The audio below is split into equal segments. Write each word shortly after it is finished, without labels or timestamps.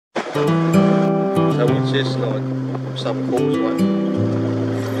So what's this like? Some causeway?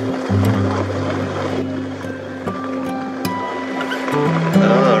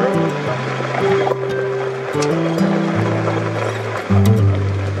 Oh, right.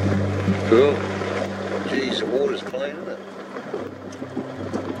 Cool. Geez, the water's clean, isn't it?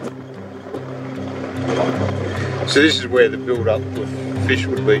 So this is where the build-up with fish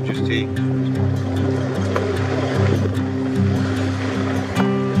would be, just here.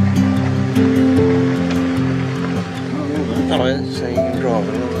 Oh, yeah, so you can drive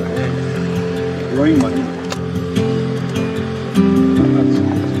it along there. Green one.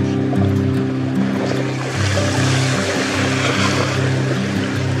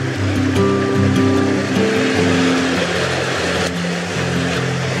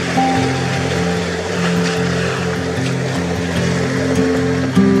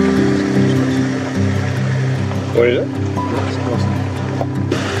 What is it?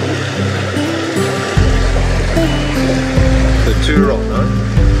 The two-rock, no?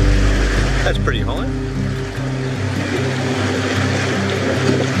 That's pretty high.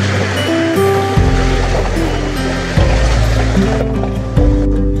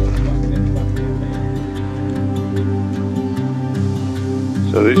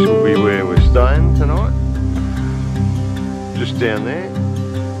 So this will be where we're staying tonight. Just down there.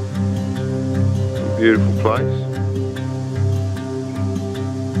 Beautiful place.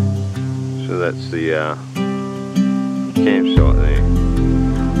 So that's the campsite there.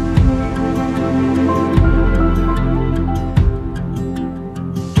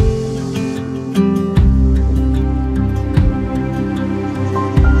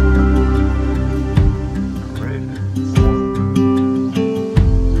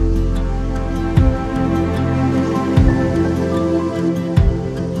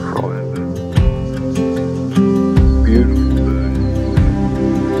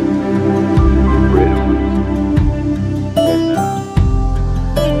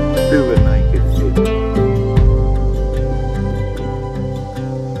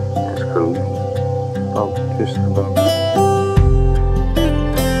 Just above.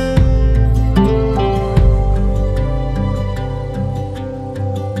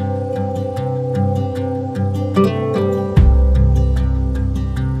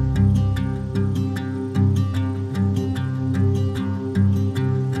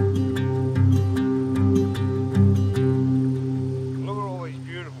 Look at all these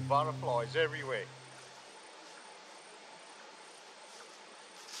beautiful butterflies everywhere.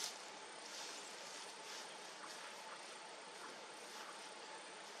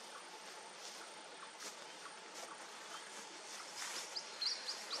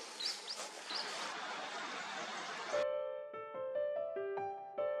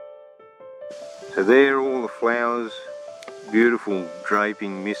 So there are all the flowers, beautiful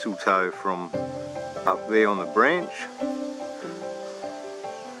draping mistletoe from up there on the branch.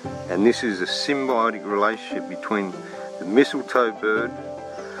 And this is a symbiotic relationship between the mistletoe bird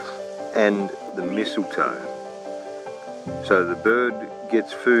and the mistletoe. So the bird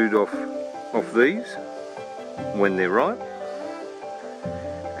gets food off these when they're ripe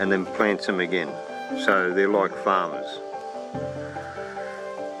and then plants them again. So they're like farmers.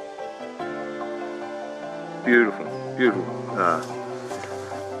 Beautiful, beautiful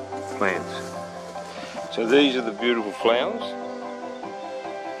plants. So these are the beautiful flowers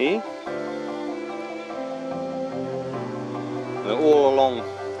here. They're all along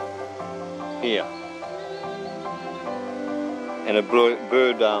here. And a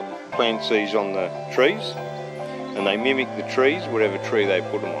bird plants these on the trees, and they mimic the trees, whatever tree they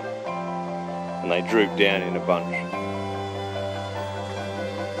put them on. And they droop down in a bunch.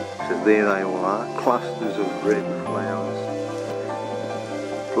 So there they all are, clusters of red flowers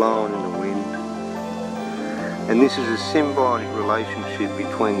blowing in the wind. And this is a symbiotic relationship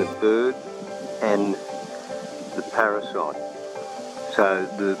between the bird and the parasite. So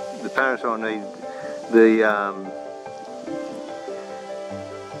the parasite needs the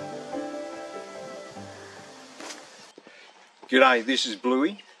G'day, this is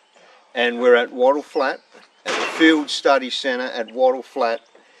Bluey, and we're at Wattle Flat, at the Field Study Centre at Wattle Flat.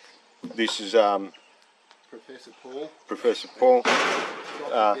 This is Professor Paul,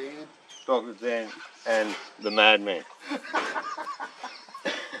 Dr. Dan, and the Madman.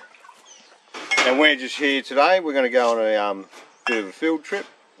 And we're just here today. We're going to go on a bit of a field trip,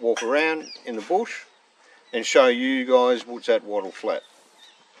 walk around in the bush, and show you guys what's at Wattle Flat.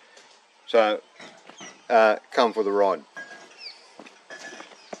 So, come for the ride.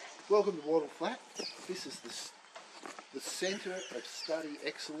 Welcome to Wattle Flat. This is the centre of study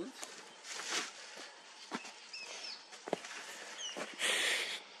excellence.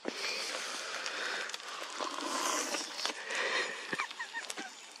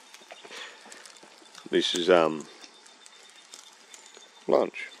 This is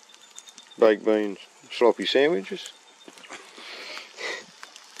lunch. Baked beans, sloppy sandwiches.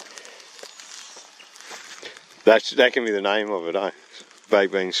 That can be the name of it, eh?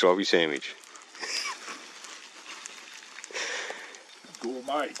 Baked bean sloppy sandwich.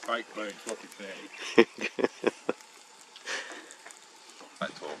 Gourmet baked bean sloppy sandwich.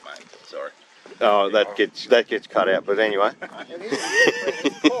 That's all, mate. Sorry. Oh, that gets cut out. But anyway,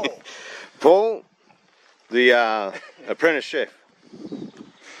 Paul, the apprentice chef.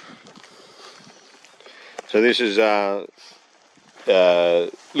 So this is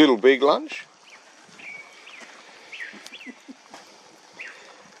little big lunch.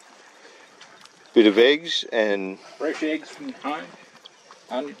 Bit of eggs and Fresh eggs from home,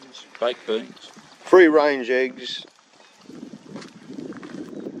 onions, baked beans. free range eggs,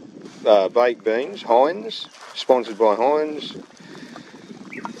 baked beans, Heinz, sponsored by Heinz,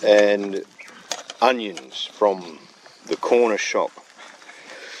 and onions from the corner shop.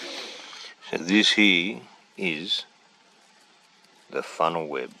 So this here is the funnel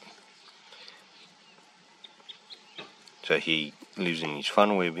web. So he lives in his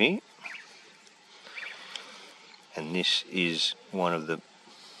funnel web here. And this is one of the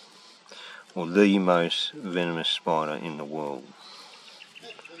most venomous spider in the world.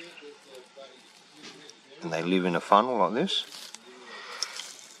 And they live in a funnel like this.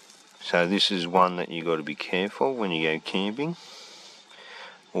 So this is one that you got to be careful when you go camping,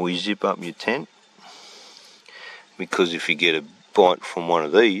 or you zip up your tent, because if you get a bite from one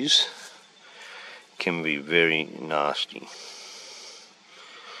of these, it can be very nasty.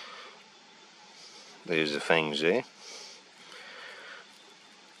 There's the fangs there.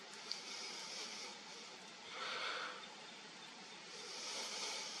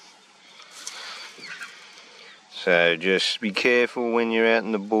 So just be careful when you're out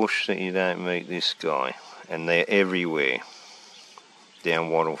in the bush that you don't meet this guy. And they're everywhere.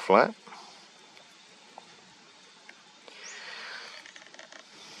 Down Wattle Flat.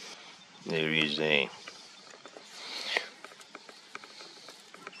 There he is there.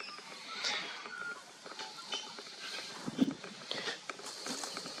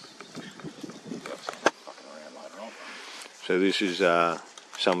 So this is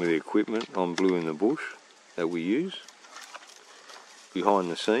some of the equipment on Blue in the Bush that we use. Behind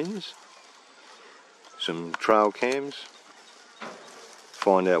the scenes, some trail cams,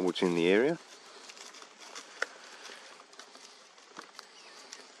 find out what's in the area.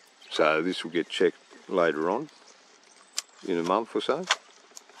 So this will get checked later on, in a month or so.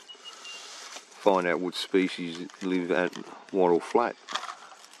 Find out what species live at Wattle Flat.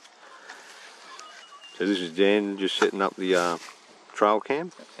 So this is Dan just setting up the trail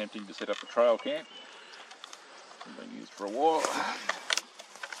cam. Attempting to set up a trail camp. Been used for a while.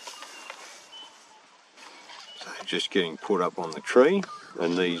 So just getting put up on the tree,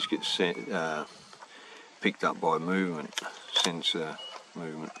 and these get picked up by movement, sensor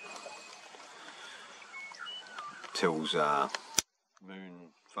movement. Tells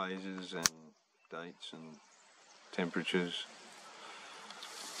moon phases and dates and temperatures.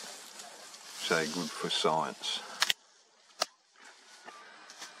 So good for science.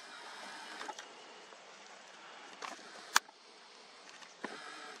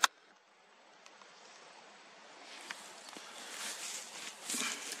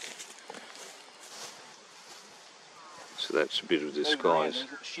 So that's a bit of the skies.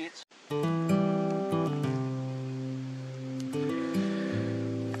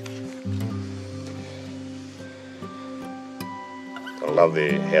 I love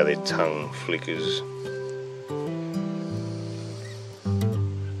how their tongue flickers.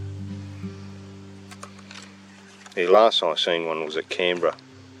 The last I seen one was at Canberra.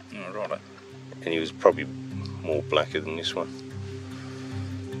 Oh, right. And he was probably more blacker than this one.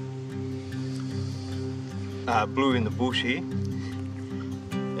 Blue in the bush here,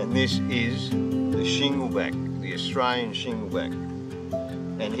 and this is the shingleback, the Australian shingleback,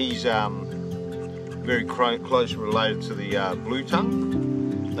 and he's very close related to the blue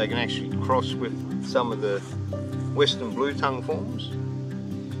tongue. They can actually cross with some of the western blue tongue forms,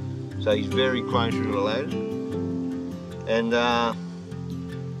 so he's very closely related. And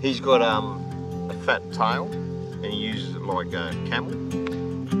he's got a fat tail, and he uses it like a camel,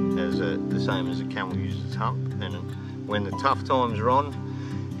 the same as a camel uses its hump. And when the tough times are on,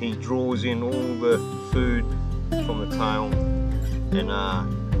 he draws in all the food from the tail, and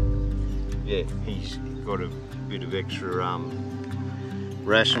yeah, he's got a bit of extra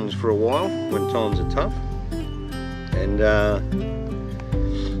rations for a while when times are tough. And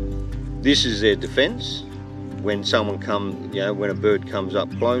this is their defense when someone when a bird comes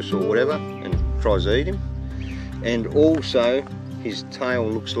up close or whatever and tries to eat him. And also his tail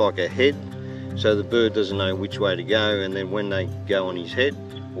looks like a head, so the bird doesn't know which way to go, and then when they go on his head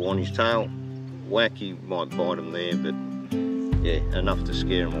or on his tail, whack, he might bite them there, but yeah, enough to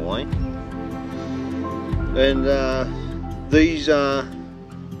scare them away. And these are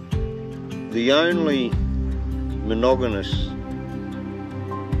the only monogamous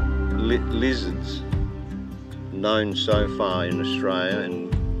lizards known so far in Australia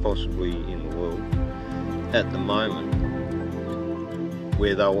and possibly in the world at the moment,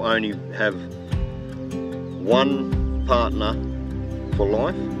 where they'll only have one partner for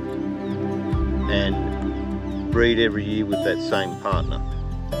life and breed every year with that same partner.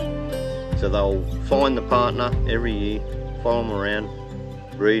 So they'll find the partner every year, follow them around,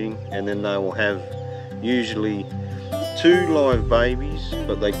 breeding, and then they will have usually 2 live babies,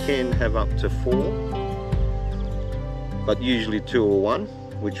 but they can have up to 4, but usually 2 or 1,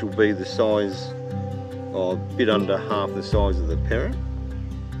 which will be the size of a bit under half the size of the parent,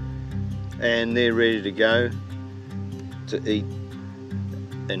 and they're ready to go to eat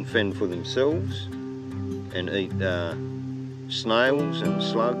and fend for themselves and eat snails and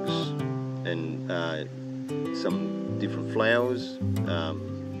slugs and some different flowers,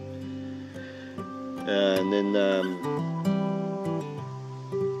 and then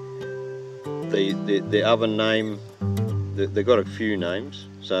the other name, they've got a few names.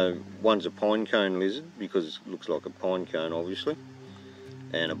 So one's a pine cone lizard because it looks like a pine cone, obviously,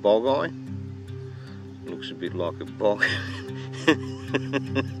 and a bog eye, looks a bit like a bog.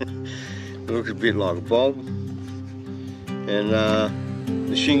 Looks a bit like a bog, and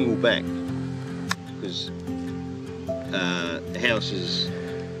the shingle back, because houses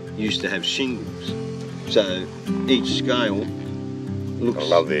used to have shingles, so each scale looks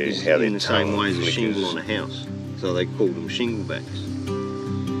in the same way as a shingle on a house, so they called them shinglebacks.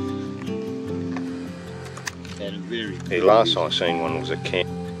 And a very the last I seen one was a camp.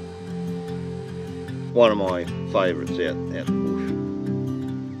 One of my favourites out the bush.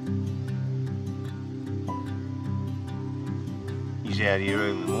 He's out here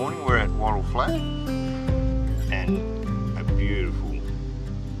early in the morning. We're at Wattle Flat, and a beautiful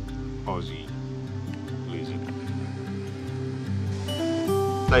Aussie lizard.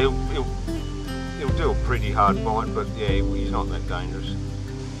 He'll do a pretty hard bite, but yeah, he's not that dangerous.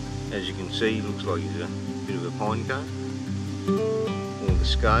 As you can see, he looks like he's a bit of a pine cone. All the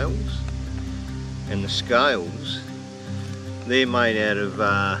scales. And the scales, they're made out of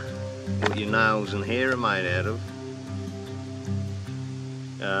what your nails and hair are made out of.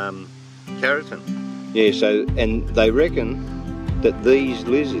 Keratin. Yeah, so, and they reckon that these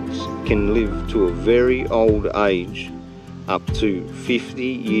lizards can live to a very old age, up to 50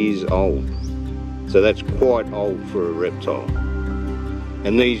 years old. So that's quite old for a reptile.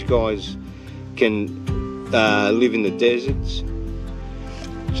 And these guys can live in the deserts.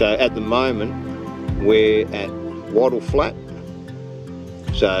 So at the moment, we're at Wattle Flat,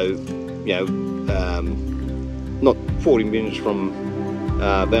 so you know, not 40 minutes from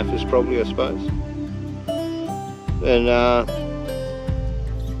Bathurst probably, I suppose. And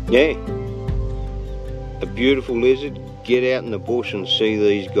yeah, a beautiful lizard. Get out in the bush and see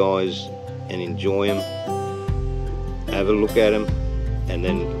these guys and enjoy them. Have a look at them and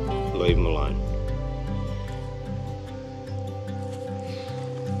then leave them alone.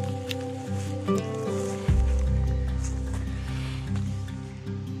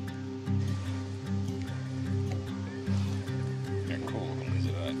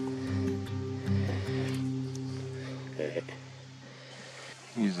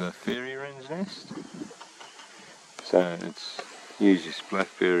 Here's a fairy wren's nest. So it's use this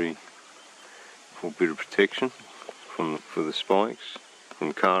blackberry for a bit of protection for the spikes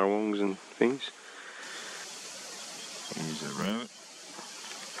from carrawongs and things. Here's a rabbit.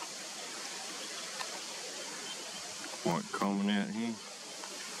 Quite common out here.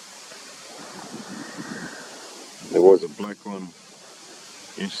 There was a black one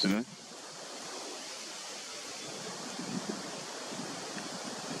yesterday.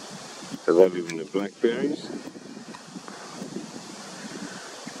 So they live in the blackberries.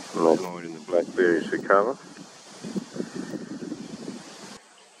 And they hide in the blackberries for cover.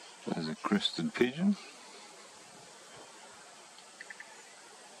 There's a crested pigeon.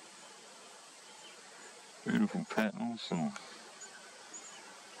 Beautiful patterns and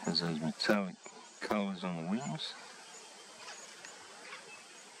has those metallic colours on the wings.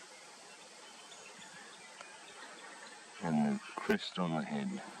 And the crest on the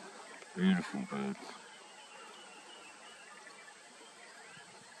head. Beautiful bird.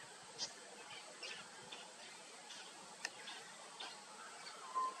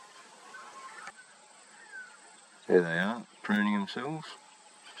 There they are, pruning themselves.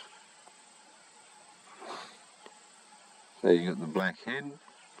 So you've got the black head,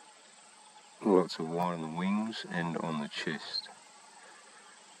 lots of white on the wings and on the chest.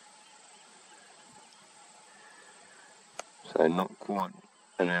 So not quite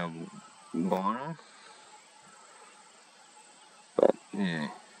an albino, but yeah,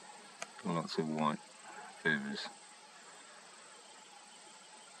 lots of white feathers.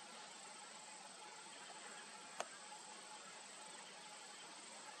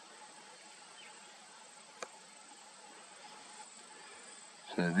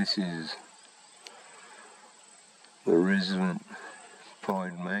 So this is the resident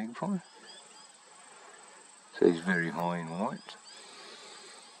pied magpie. So he's very high in white,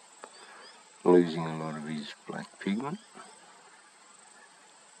 losing a lot of his black pigment.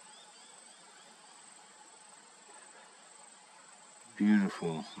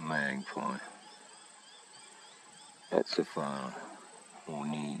 Beautiful magpie at Safari, or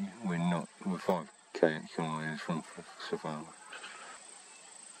near. We're 5 kilometres from Safari.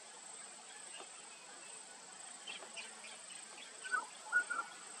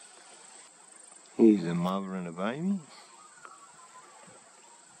 Here's a mother and a baby.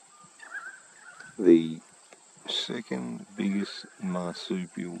 The second biggest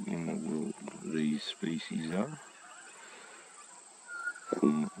marsupial in the world, these species are.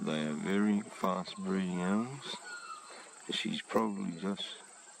 And they are very fast breeding animals. She's probably just,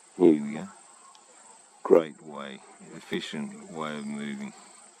 here we go, great way, efficient way of moving,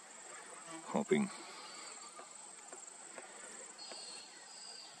 hopping.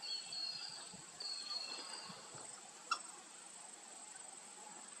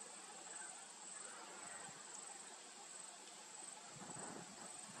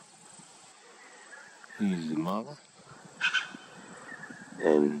 Here's the mother,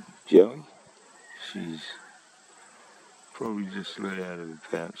 and Joey, she's probably just let out of the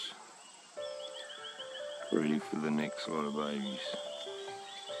pouch, ready for the next lot of babies,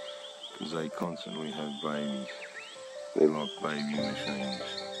 because they constantly have babies. They're like baby machines.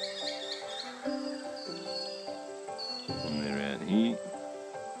 And they're out here,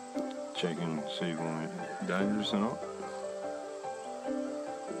 checking to see if I'm dangerous or not.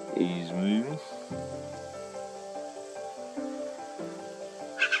 He's moving.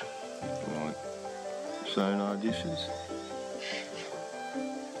 Like sonar dishes.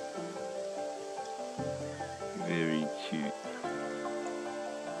 Very cute.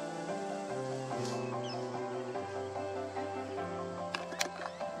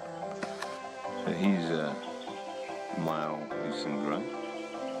 So here's a male with some grey.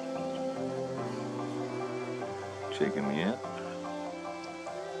 Checking me out.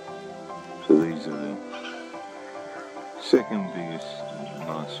 So these are the second biggest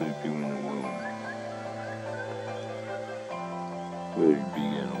marsupial in the world. Very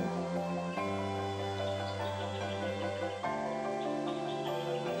big animal.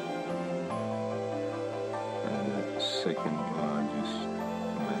 And the second largest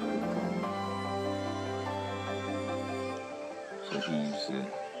magpie. So he's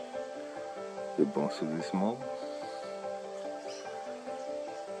the boss of this mob.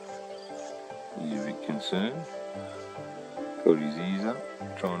 He's a bit concerned. Got his ears up,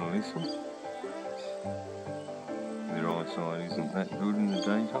 trying to listen. Their eyesight isn't that good in the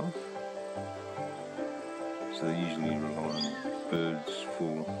daytime, so they usually rely on birds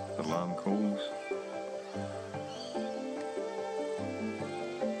for alarm calls.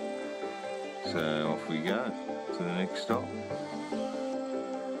 So off we go to the next stop.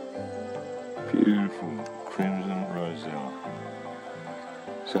 Beautiful crimson rosella.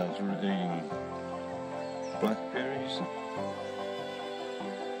 So it's eating blackberries.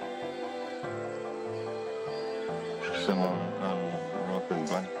 Some unripened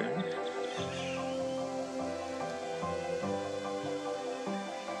blackberries.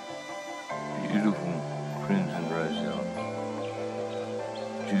 Beautiful crimson roselle.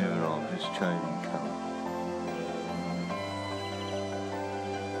 Juvenile, just changing colour.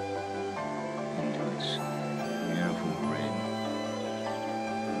 Into its beautiful red.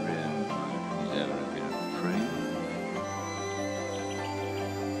 Red and blue. He's having a bit of a preen.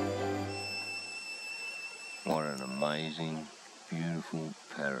 What an amazing, beautiful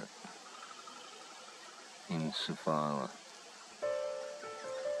parrot in Safari.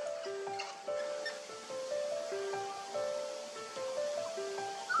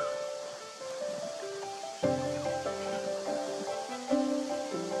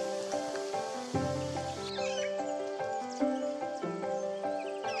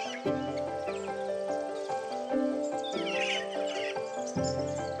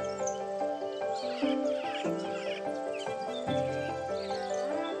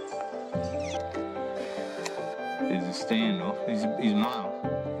 He's male.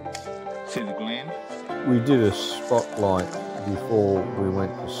 See the gland? We did a spotlight before we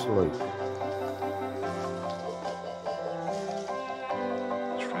went to sleep.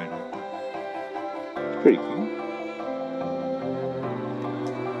 Straight up. Pretty cool.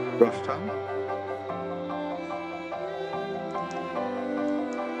 Brush tail.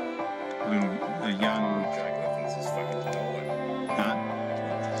 A young. Huh?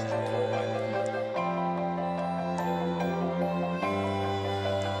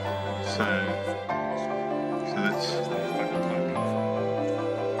 So that's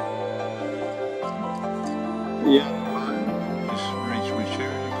young bone. Just reached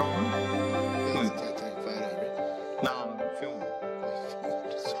maturity probably. No, I'm filming.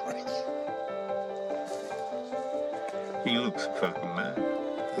 He looks fucking mad.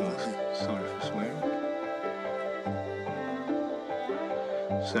 He looks sorry for swearing.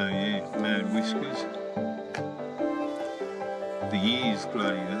 So yeah, mad whiskers. The ears,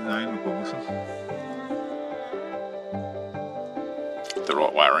 bloody, they look awesome. The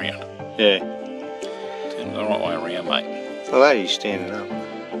right way around. Yeah. Turn the right way around, mate. The lady's standing up.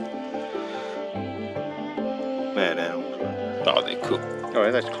 Mad animals. Oh, they're cool. Oh,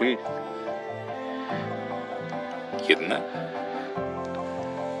 yeah, that's clear. You getting that?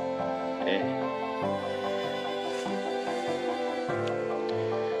 Yeah.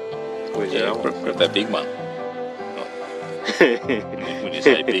 Where's Yeah, that one? grab that big one. When you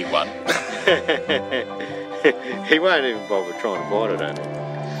say big one. He won't even bother trying to bite it, I don't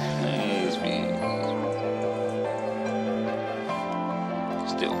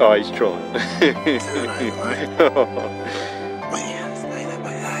Still. Oh, he's trying.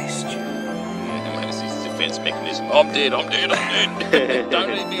 Yeah, it's his defense mechanism. I'm dead. Don't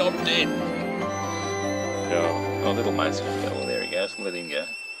eat me, I'm dead. Yeah. Oh, little mate's going to go. Well, there he goes. Let him go.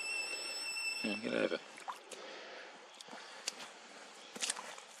 Yeah, get over.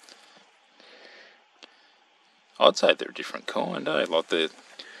 I'd say they're a different kind, eh? Like the.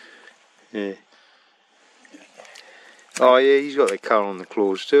 Yeah. Oh yeah, he's got the colour on the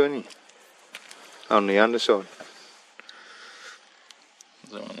claws too, hasn't he? On the underside.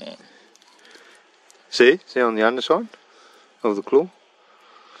 See on the underside of the claw?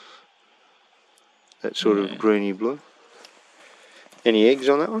 That sort of greeny blue. Any eggs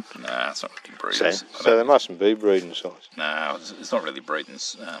on that one? Nah, it's not really breeding. So they mustn't be breeding size. No, it's not really breeding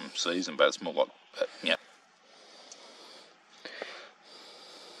season, but it's more like, yeah.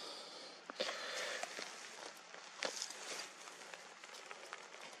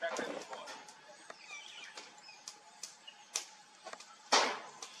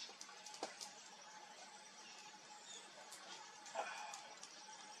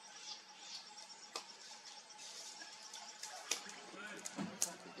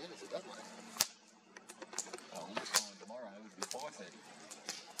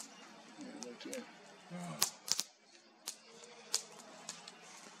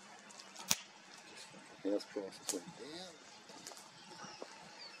 House prices went down.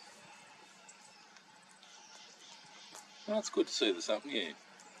 Well, it's good to see the sun, yeah.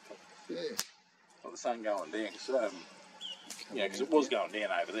 Yeah. Well, the sun going down, because yeah, because it was going down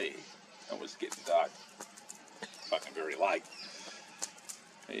over there. It was getting dark, fucking very late.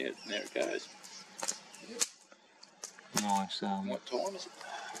 Yeah, there it goes. Nice. What time is it?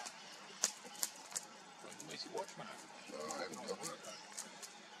 Where's your watch, mate? Oh, I haven't got one.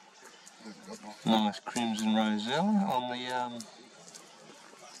 Nice crimson rosella on the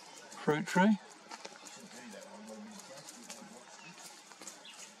fruit tree.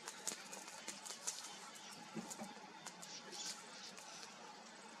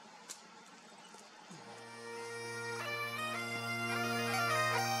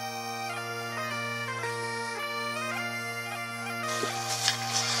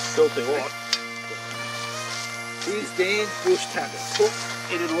 Tell you what. Here's Dan's bush tucker, cooked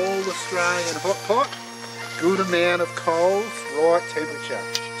in an all-Australian hot pot. Good amount of coals, right temperature.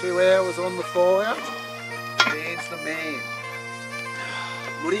 2 hours on the fire. Dan's the man.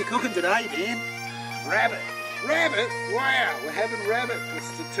 What are you cooking today, Dan? Rabbit. Rabbit? Wow, we're having rabbit,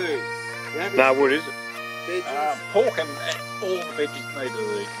 Mr. Two. Rabbit. No, what is it? Veggies. Pork and all the veggies needed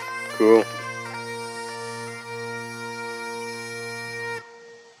to eat. Cool.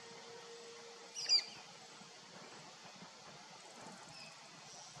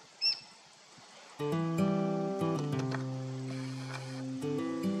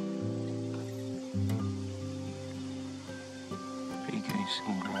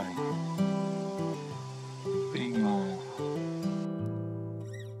 Skin grey. Big mole.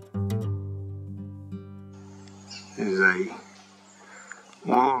 There's a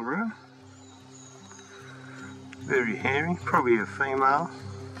Wara. Very hairy, probably a female.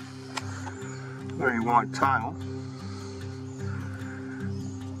 Very white tail.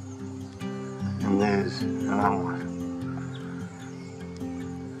 And there's another one.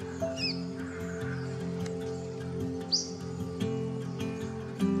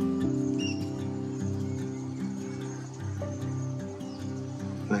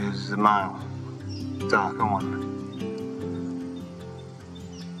 There's the male, darker one.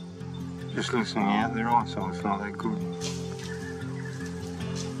 Just listening out, their eyesight's not that good.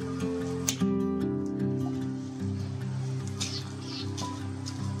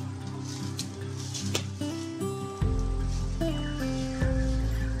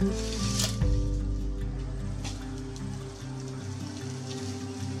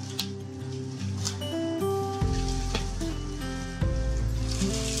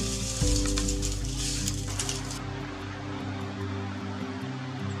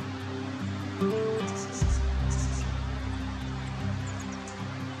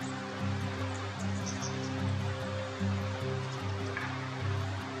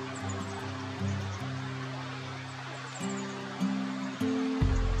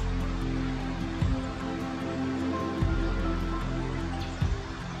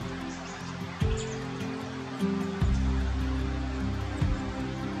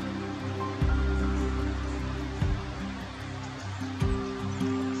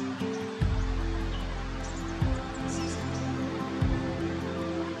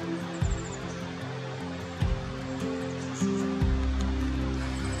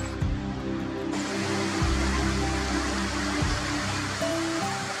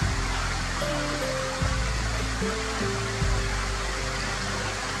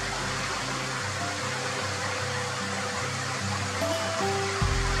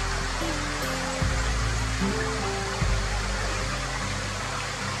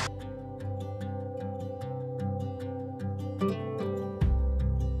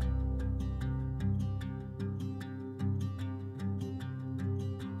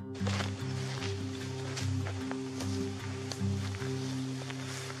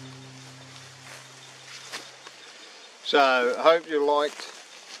 So, I hope you liked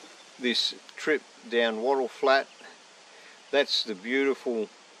this trip down Wattle Flat. That's the beautiful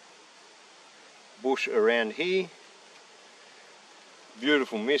bush around here.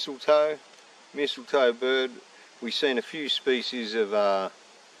 Beautiful mistletoe bird. We've seen a few species of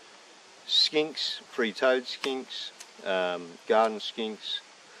skinks, free-toed skinks, garden skinks,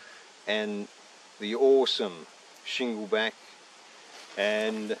 and the awesome shingleback,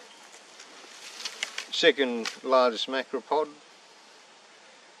 and second largest macropod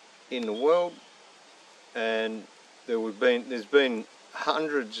in the world. And there's been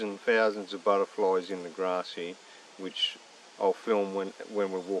hundreds and thousands of butterflies in the grass here, which I'll film when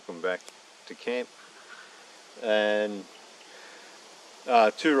we're walking back to camp. And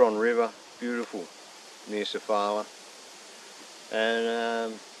Turon River, beautiful, near Safala.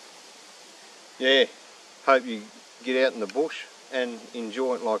 And yeah, hope you get out in the bush and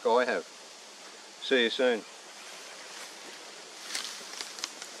enjoy it like I have. See you soon.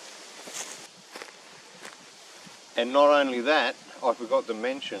 And not only that, I forgot to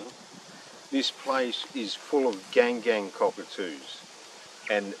mention, this place is full of gang cockatoos,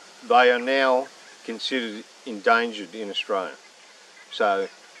 and they are now considered endangered in Australia. So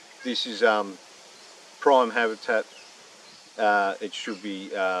this is prime habitat. It should be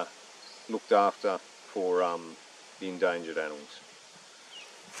looked after for the endangered animals.